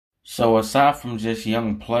So aside from just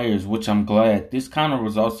young players, which I'm glad, this kind of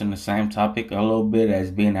results in the same topic a little bit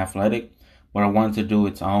as being athletic, but I wanted to do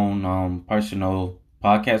its own personal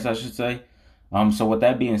podcast, I should say. So with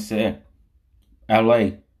that being said,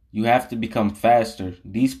 LA, you have to become faster.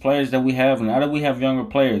 These players that we have, now that we have younger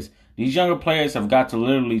players, these younger players have got to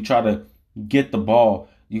literally try to get the ball.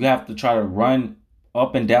 You have to try to run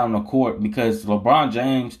up and down the court because LeBron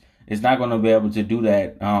James is not going to be able to do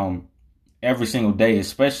that every single day,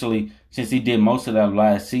 especially since he did most of that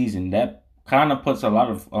last season. That kind of puts a lot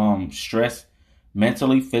of stress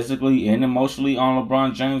mentally, physically, and emotionally on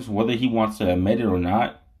LeBron James. Whether he wants to admit it or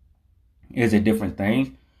not is a different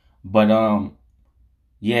thing. But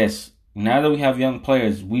yes, now that we have young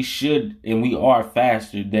players, we should and we are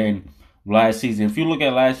faster than last season. If you look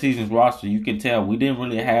at last season's roster, you can tell we didn't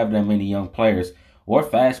really have that many young players or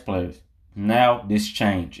fast players. Now this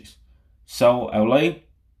changes. So LA,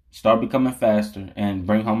 start becoming faster and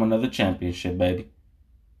bring home another championship, baby.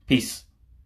 Peace.